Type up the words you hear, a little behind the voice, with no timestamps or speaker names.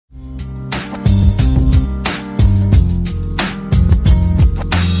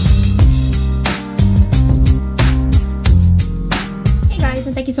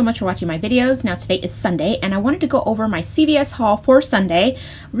so much for watching my videos. Now today is Sunday and I wanted to go over my CVS haul for Sunday.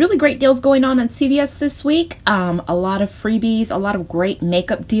 Really great deals going on CVS this week. A lot of freebies, a lot of great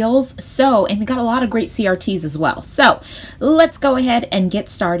makeup deals. And we got a lot of great CRTs as well. So let's go ahead and get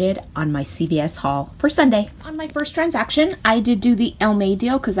started on my CVS haul for Sunday. On my first transaction, I did do the El May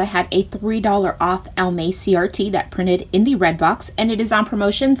deal because I had a $3 off El May CRT that printed in the red box and it is on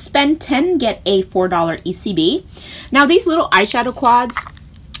promotion. Spend 10, get a $4 ECB. Now these little eyeshadow quads,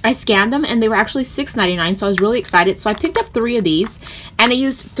 I scanned them and they were actually $6.99, so I was really excited. So I picked up 3 of these and I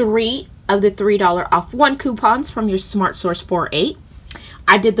used 3 of the $3 off 1 coupons from your Smart Source 48.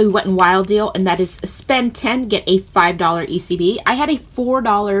 I did the Wet n Wild deal, and that is spend 10, get a $5 ECB. I had a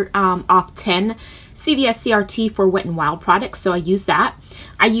 $4 off 10 CVS CRT for Wet n Wild products, so I used that.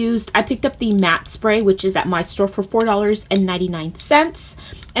 I picked up the matte spray, which is at my store for $4.99.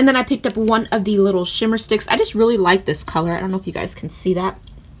 And then I picked up one of the little shimmer sticks. I just really like this color. I don't know if you guys can see that.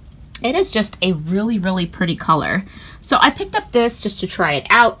 It is just a really, really pretty color. So I picked up this just to try it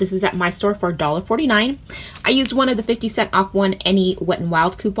out. This is at my store for $1.49. I used one of the 50-cent off one any Wet n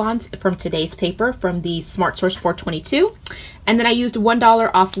Wild coupons from today's paper from the Smart Source 422. And then I used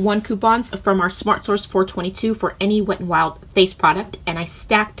 $1 off 1 coupons from our Smart Source 422 for any Wet n Wild face product. And I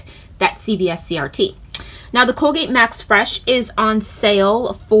stacked that CVS CRT. Now the Colgate Max Fresh is on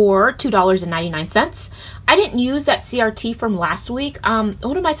sale for $2.99. I didn't use that CRT from last week.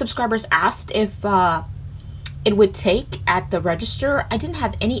 One of my subscribers asked if it would take at the register. I didn't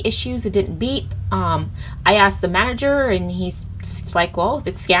have any issues. It didn't beep. I asked the manager and he's like, well, if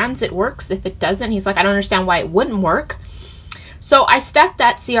it scans, it works. If it doesn't, he's like, I don't understand why it wouldn't work. So I stacked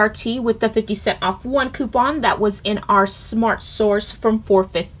that CRT with the 50-cent off 1 coupon that was in our Smart Source from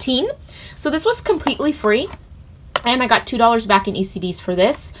 $4.15. So this was completely free. And I got $2 back in ECBs for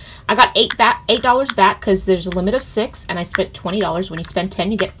this. I got $8 back because there's a limit of 6, and I spent $20. When you spend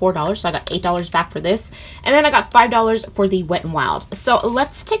 10, you get $4. So I got $8 back for this. And then I got $5 for the Wet n Wild. So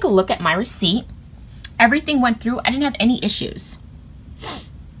let's take a look at my receipt. Everything went through. I didn't have any issues.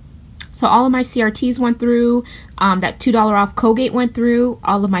 So all of my CRTs went through. That $2 off Colgate went through.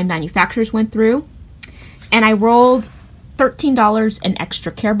 All of my manufacturers went through. And I rolled $13 in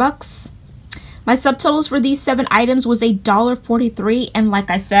extra care bucks. My subtotals for these 7 items was $1.43, and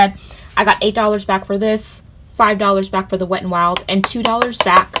like I said, I got $8 back for this, $5 back for the Wet n Wild, and $2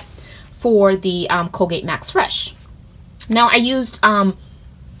 back for the Colgate Max Fresh. Now I used, how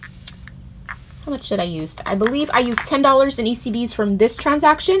much did I use? I believe I used $10 in ECBs from this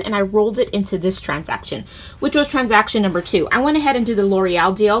transaction, and I rolled it into this transaction, which was transaction number 2. I went ahead and did the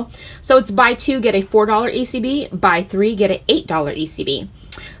L'Oreal deal. So it's buy 2, get a $4 ECB, buy 3, get an $8 ECB.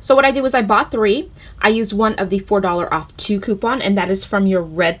 So what I did was I bought 3. I used one of the $4 off 2 coupon, and that is from your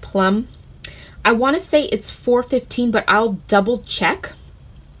Red Plum. I want to say it's $4.15, but I'll double check.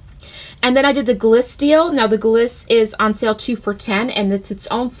 And then I did the Gliss deal. Now the Gliss is on sale 2 for $10, and it's its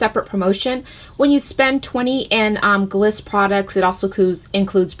own separate promotion. When you spend $20 in Gliss products, it also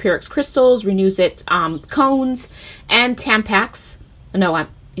includes Pyrex crystals, Renews It cones, and Tampax. No,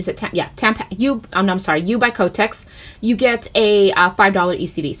 is it Tampax? I'm sorry, You by Kotex. You get a $5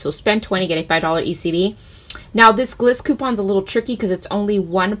 ECB. So spend 20, get a $5 ECB. Now this Gliss coupon's a little tricky because it's only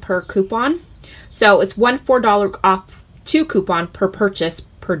 1 per coupon. So it's one $4 off 2 coupon per purchase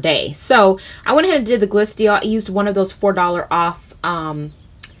per day. So I went ahead and did the Gliss deal. I used one of those $4 off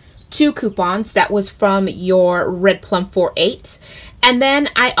 2 coupons that was from your Red Plum 48. And then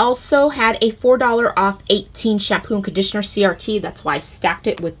I also had a $4 off 18 shampoo and conditioner CRT. That's why I stacked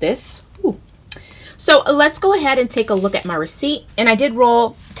it with this. Ooh. So let's go ahead and take a look at my receipt. And I did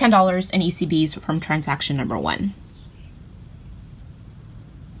roll $10 in ECBs from transaction number 1.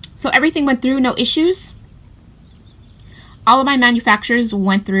 So everything went through, no issues. All of my manufacturers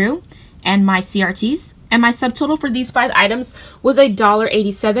went through, and my CRTs. And my subtotal for these 5 items was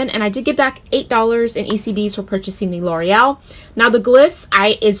 $1.87, and I did get back $8 in ECBs for purchasing the L'Oreal. Now the Gliss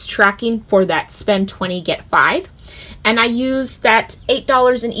is tracking for that spend 20, get 5. And I used that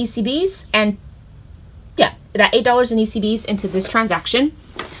 $8 in ECBs, and yeah, that $8 in ECBs into this transaction.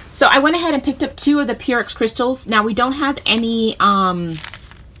 So I went ahead and picked up 2 of the Pyrex crystals. Now we don't have any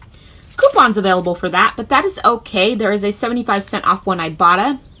coupons available for that, but that is okay. There is a 75-cent off one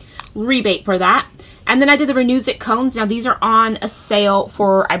Ibotta rebate for that. And then I did the Renews It cones. Now these are on a sale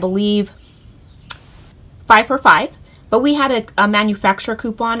for, I believe, 5 for 5. But we had a manufacturer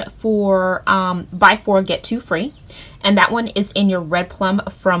coupon for buy 4, get 2 free. And that one is in your Red Plum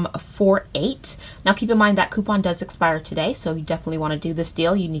from 4.8. Now keep in mind that coupon does expire today, so you definitely want to do this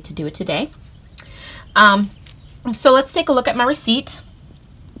deal. You need to do it today. So let's take a look at my receipt.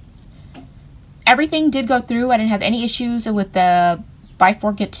 Everything did go through. I didn't have any issues with the buy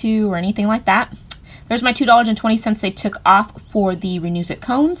 4 get 2 or anything like that. There's my $2.20 they took off for the Renews It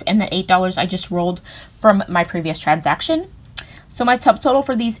cones, and the $8 I just rolled from my previous transaction. So my subtotal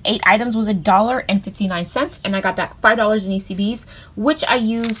for these 8 items was $1.59, and I got back $5 in ECBs, which I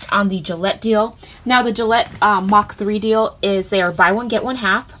used on the Gillette deal. Now the Gillette Mach 3 deal is they are buy one get one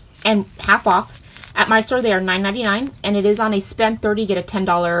half and half off. At my store they are $9.99, and it is on a spend 30 get a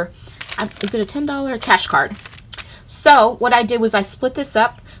 $10. Is it a $10 cash card? So what I did was I split this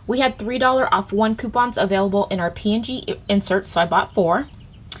up. We had $3 off 1 coupons available in our P&G insert, so I bought 4.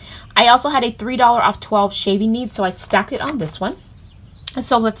 I also had a $3 off 12 shaving needs, so I stacked it on this one.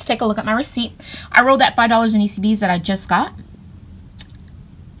 So let's take a look at my receipt. I rolled that $5 in ECBs that I just got.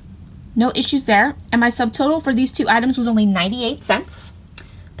 No issues there. And my subtotal for these 2 items was only 98 cents.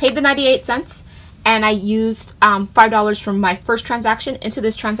 Paid the 98 cents, and I used $5 from my first transaction into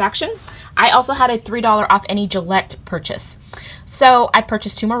this transaction. I also had a $3 off any Gillette purchase. So I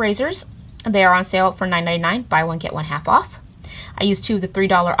purchased 2 more razors. They are on sale for $9.99, buy one get one half off. I used 2 of the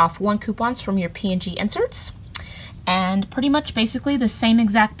 $3 off 1 coupons from your P&G inserts. And pretty much basically the same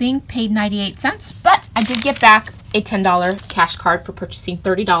exact thing, paid 98 cents, but I did get back a $10 cash card for purchasing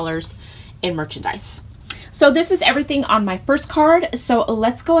 $30 in merchandise. So this is everything on my first card. So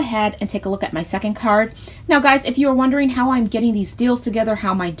let's go ahead and take a look at my second card. Now guys, if you're wondering how I'm getting these deals together,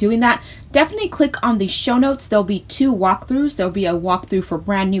 how am I doing that, definitely click on the show notes. There'll be 2 walkthroughs. There'll be a walkthrough for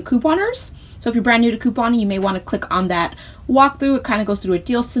brand new couponers. So if you're brand new to couponing, you may want to click on that walkthrough. It kind of goes through a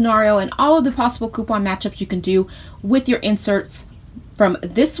deal scenario and all of the possible coupon matchups you can do with your inserts from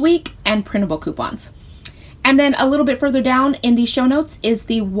this week and printable coupons. And then a little bit further down in the show notes is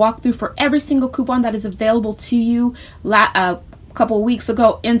the walkthrough for every single coupon that is available to you. A couple of weeks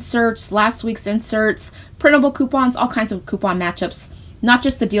ago, inserts, last week's inserts, printable coupons, all kinds of coupon matchups. Not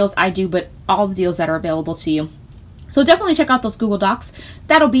just the deals I do, but all the deals that are available to you. So definitely check out those Google Docs.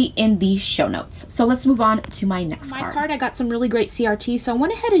 That'll be in the show notes. So let's move on to my next card. I got some really great CRT, so I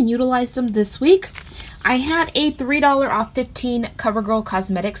went ahead and utilized them this week. I had a $3 off 15 CoverGirl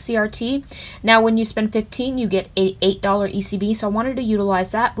Cosmetics CRT. Now when you spend 15, you get a $8 ECB, so I wanted to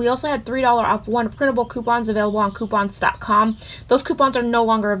utilize that. We also had $3 off 1 printable coupons available on coupons.com. Those coupons are no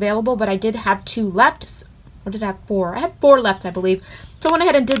longer available, but I did have 2 left. Or did I have 4? I had 4 left, I believe. So I went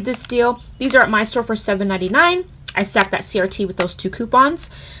ahead and did this deal. These are at my store for $7.99. I stacked that CRT with those 2 coupons.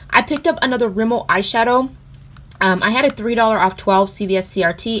 I picked up another Rimmel eyeshadow. I had a $3 off 12 CVS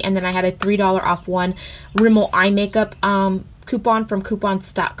CRT, and then I had a $3 off 1 Rimmel eye makeup coupon from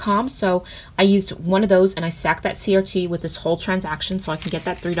coupons.com. So I used one of those, and I stacked that CRT with this whole transaction so I can get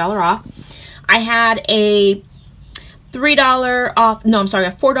that $3 off. I had a $3 off, no, I'm sorry,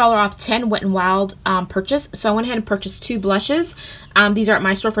 a $4 off 10 Wet n Wild purchase. So I went ahead and purchased 2 blushes. These are at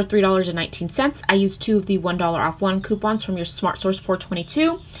my store for $3.19. I used 2 of the $1 off 1 coupons from your Smart Source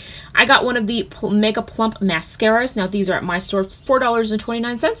 422. I got one of the Mega Plump mascaras. Now these are at my store for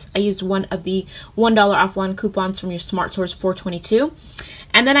 $4.29. I used 1 of the $1 off 1 coupons from your Smart Source 422.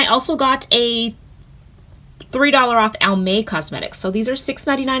 And then I also got a $3 off Almay Cosmetics. So these are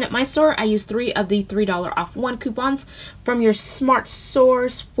 $6.99 at my store. I used 3 of the $3 off 1 coupons from your Smart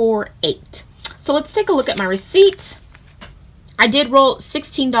Source for $8. So let's take a look at my receipt. I did roll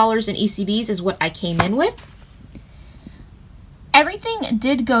 $16 in ECBs is what I came in with. Everything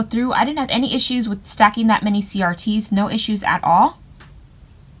did go through. I didn't have any issues with stacking that many CRTs. No issues at all.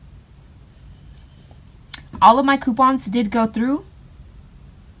 All of my coupons did go through.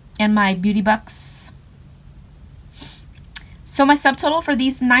 And my Beauty Bucks. So my subtotal for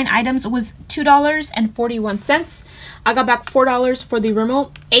these 9 items was $2.41. I got back $4 for the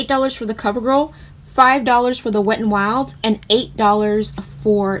Rimmel, $8 for the CoverGirl, $5 for the Wet n Wild, and $8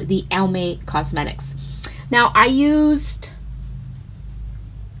 for the Almay Cosmetics. Now I used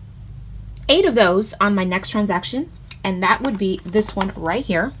 8 of those on my next transaction, and that would be this one right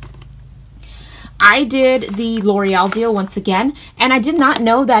here. I did the L'Oreal deal once again, and I did not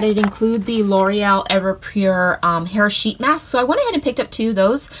know that it included the L'Oreal Everpure hair sheet mask, so I went ahead and picked up 2 of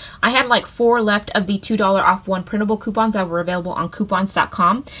those. I had like 4 left of the $2 off 1 printable coupons that were available on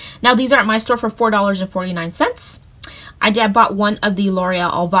coupons.com. Now these are at my store for $4.49. I bought 1 of the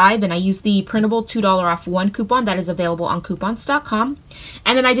L'Oreal All Vibe, and I used the printable $2 off 1 coupon that is available on coupons.com.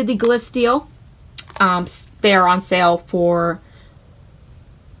 And then I did the Gliss deal. They are on sale for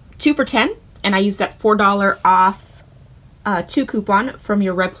 2 for $10. And I used that $4 off 2 coupon from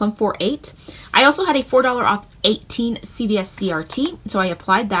your Red Plum for $8. I also had a $4 off 18 CVS CRT, so I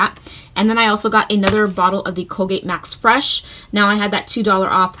applied that. And then I also got another bottle of the Colgate Max Fresh. Now I had that $2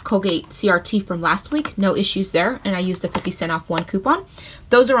 off Colgate CRT from last week, no issues there, and I used a 50 cent off 1 coupon.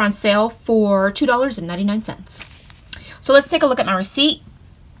 Those are on sale for $2.99. So let's take a look at my receipt.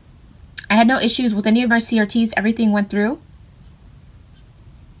 I had no issues with any of my CRTs. Everything went through.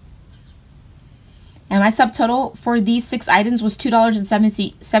 And my subtotal for these 6 items was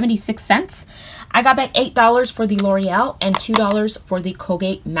 $2.76. I got back $8 for the L'Oreal and $2 for the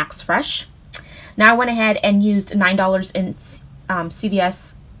Colgate Max Fresh. Now I went ahead and used $9 in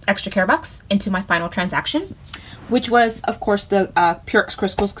CVS Extra Care Bucks into my final transaction, which was, of course, the Purex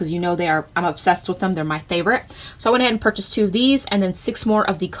crystals, because you know I'm obsessed with them. They're my favorite. So I went ahead and purchased 2 of these and then 6 more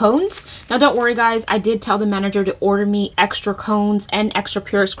of the cones. Now don't worry, guys. I did tell the manager to order me extra cones and extra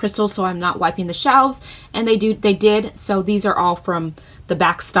Purex crystals so I'm not wiping the shelves, and they did. So these are all from the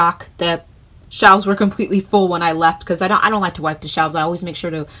back stock. The shelves were completely full when I left because I don't like to wipe the shelves. I always make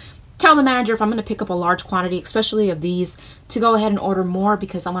sure to tell the manager if I'm going to pick up a large quantity, especially of these, to go ahead and order more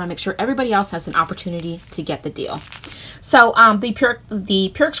because I want to make sure everybody else has an opportunity to get the deal. So the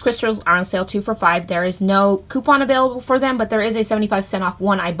Purex crystals are on sale 2 for $5. There is no coupon available for them, but there is a 75% off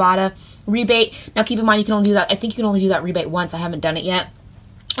one Ibotta rebate. Now keep in mind, you can only do that. I think you can only do that rebate once. I haven't done it yet.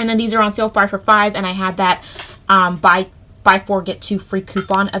 And then these are on sale 5 for $5, and I had that buy 4 get 2 free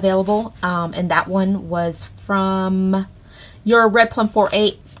coupon available, and that one was from your Red Plum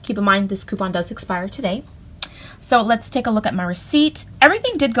 48. Keep in mind, this coupon does expire today. So let's take a look at my receipt.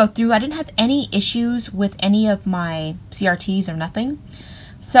 Everything did go through. I didn't have any issues with any of my CRTs or nothing.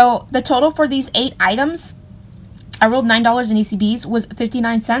 So the total for these 8 items, I rolled $9 in ECBs, was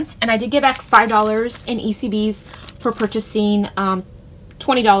 59 cents. And I did get back $5 in ECBs for purchasing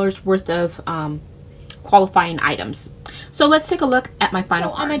 $20 worth of qualifying items. So let's take a look at my final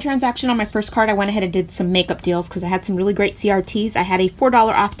card. On my transaction on my first card, I went ahead and did some makeup deals because I had some really great CRTs. I had a $4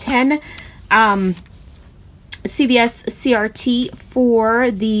 off 10 CVS CRT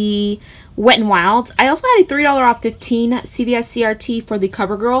for the Wet n Wild. I also had a $3 off 15 CVS CRT for the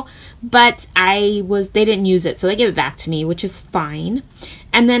CoverGirl, but they didn't use it, so they gave it back to me, which is fine.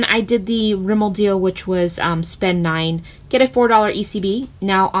 And then I did the Rimmel deal, which was spend 9, get a $4 ECB.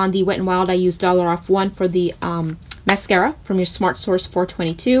 Now on the Wet n Wild, I used $1 off 1 for the mascara from your Smart Source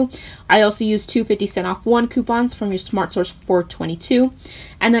 422. I also used 2 50-cent off 1 coupons from your Smart Source 422.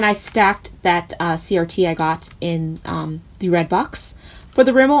 And then I stacked that CRT I got in the red box. For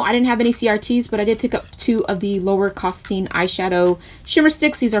the Rimmel, I didn't have any CRTs, but I did pick up 2 of the lower costing eyeshadow shimmer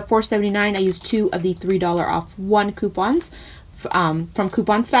sticks. These are $4.79. I used 2 of the $3 off 1 coupons from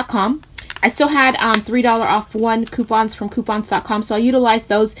coupons.com. I still had $3 off 1 coupons from coupons.com, so I utilized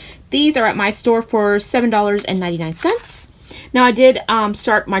those. These are at my store for $7.99. Now I did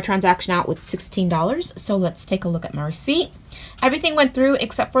start my transaction out with $16, so let's take a look at my receipt. Everything went through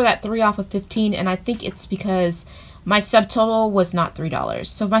except for that 3 off of 15, and I think it's because my subtotal was not $3.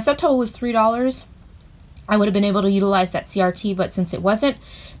 So if my subtotal was $3, I would have been able to utilize that CRT, but since it wasn't,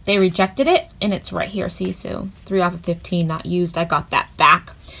 they rejected it, and it's right here. See, so 3 off of 15 not used. I got that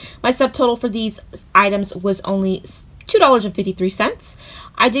back. My subtotal for these items was only $2.53.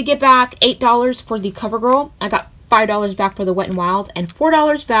 I did get back $8 for the CoverGirl. I got $5 back for the Wet n Wild and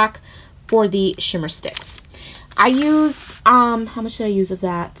 $4 back for the shimmer sticks. I used how much did I use of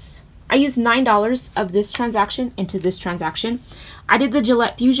that? I used $9 of this transaction into this transaction. I did the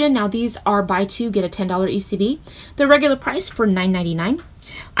Gillette Fusion. Now these are buy 2 get a $10 ECB. The regular price for $9.99.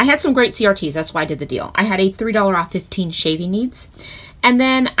 I had some great CRTs. That's why I did the deal. I had a $3 off 15 shaving needs. And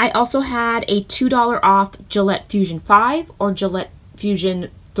then I also had a $2 off Gillette Fusion 5 or Gillette Fusion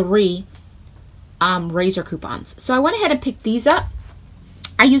 3 razor coupons. So I went ahead and picked these up.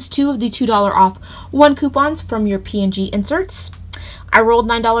 I used 2 of the $2 off 1 coupons from your P&G inserts. I rolled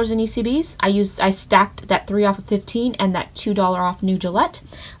 $9 in ECBs. I stacked that 3 off of 15 and that $2 off new Gillette.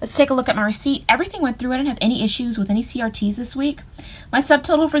 Let's take a look at my receipt. Everything went through. I didn't have any issues with any CRTs this week. My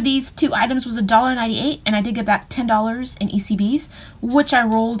subtotal for these 2 items was $1.98, and I did get back $10 in ECBs, which I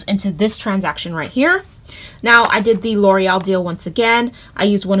rolled into this transaction right here. Now, I did the L'Oreal deal once again. I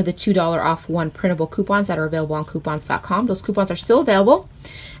used one of the $2 off 1 printable coupons that are available on coupons.com. Those coupons are still available.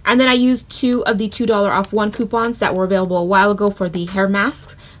 And then I used 2 of the $2 off 1 coupons that were available a while ago for the hair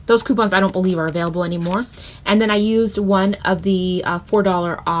masks. Those coupons I don't believe are available anymore. And then I used 1 of the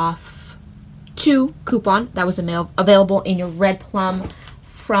 $4 off 2 coupon that was available in your Red Plum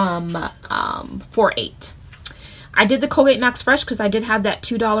from 48. I did the Colgate Max Fresh because I did have that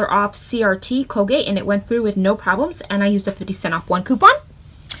 $2 off CRT Colgate, and it went through with no problems, and I used a 50-cent off 1 coupon.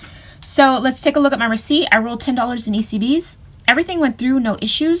 So let's take a look at my receipt. I rolled $10 in ECBs. Everything went through, no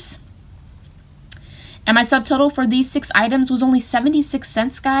issues. And my subtotal for these 6 items was only 76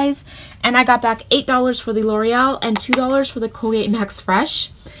 cents, guys. And I got back $8 for the L'Oreal and $2 for the Colgate Max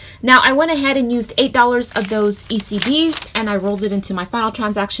Fresh. Now, I went ahead and used $8 of those ECBs, and I rolled it into my final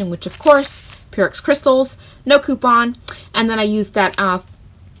transaction, which, of course, Pyrex crystals, no coupon. And then I used that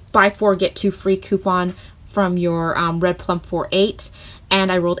buy 4 get 2 free coupon from your Red Plum 48, and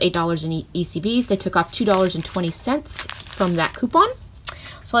I rolled $8 in ECBs. They took off $2.20 from that coupon.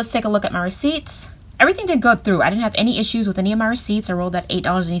 So let's take a look at my receipts. Everything did go through. I didn't have any issues with any of my receipts. I rolled that $8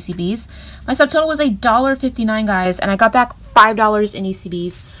 in ECBs. My subtotal was $1.59, guys, and I got back $5 in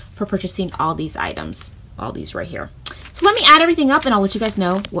ECBs for purchasing all these items, all these right here. So let me add everything up and I'll let you guys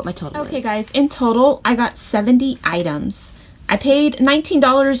know what my total is. Okay, guys, in total, I got 70 items. I paid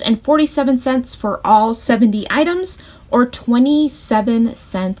 $19.47 for all 70 items, or 27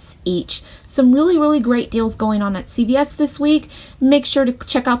 cents each. Some really, really great deals going on at CVS this week. Make sure to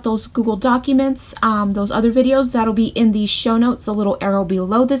check out those Google Documents, those other videos. That'll be in the show notes, the little arrow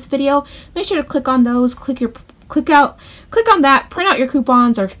below this video. Make sure to click on those, click on that, print out your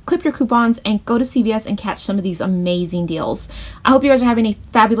coupons or clip your coupons, and go to CVS and catch some of these amazing deals. I hope you guys are having a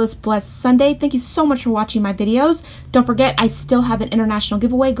fabulous, blessed Sunday. Thank you so much for watching my videos. Don't forget, I still have an international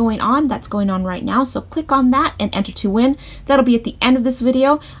giveaway going on. That's going on right now, so click on that and enter to win. That'll be at the end of this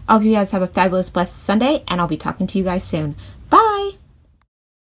video. I hope you guys have a fabulous, blessed Sunday, and I'll be talking to you guys soon. Bye!